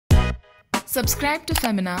Subscribe to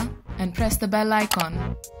Femina and press the bell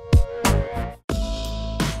icon.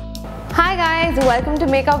 Hi guys, welcome to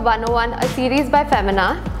Makeup 101, a series by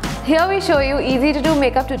Femina. Here we show you easy to do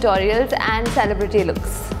makeup tutorials and celebrity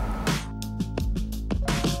looks.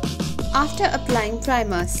 After applying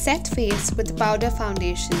primer, set face with powder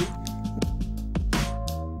foundation.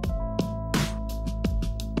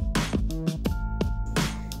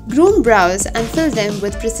 Groom brows and fill them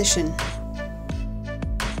with precision.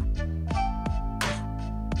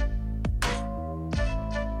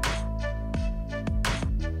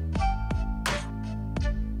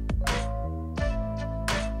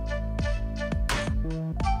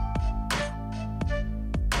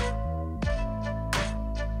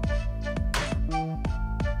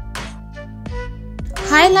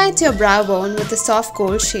 Highlight your brow bone with a soft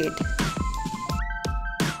gold shade.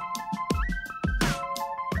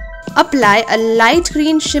 Apply a light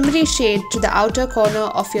green shimmery shade to the outer corner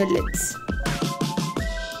of your lids.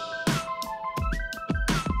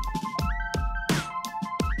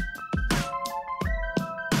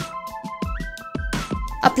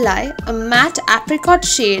 Apply a matte apricot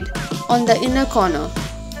shade on the inner corner.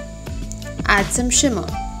 Add some shimmer.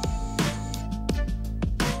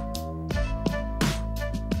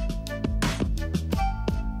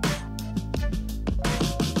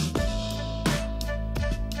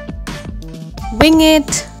 Wing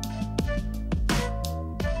it.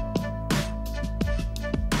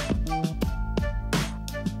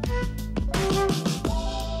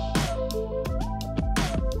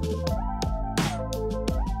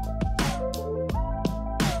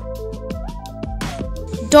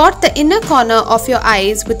 Dot the inner corner of your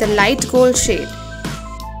eyes with a light gold shade.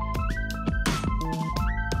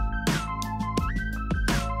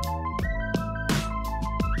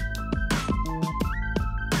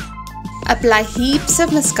 Apply heaps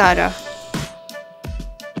of mascara.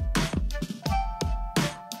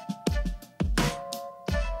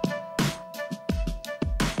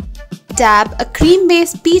 Dab a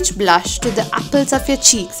cream-based peach blush to the apples of your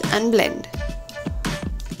cheeks and blend.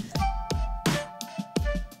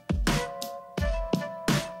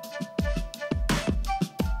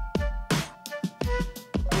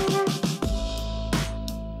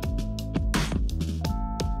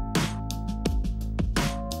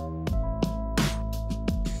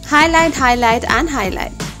 Highlight, highlight and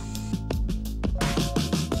highlight.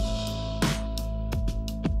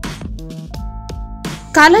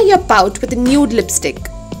 Color your pout with a nude lipstick.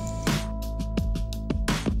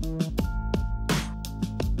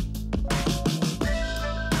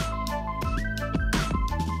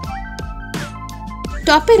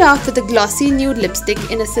 Top it off with a glossy nude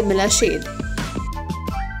lipstick in a similar shade.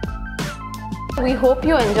 We hope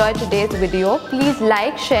you enjoyed today's video. Please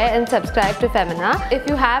like, share and subscribe to Femina. If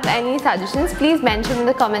you have any suggestions, please mention in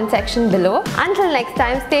the comment section below. Until next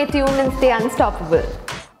time, stay tuned and stay unstoppable.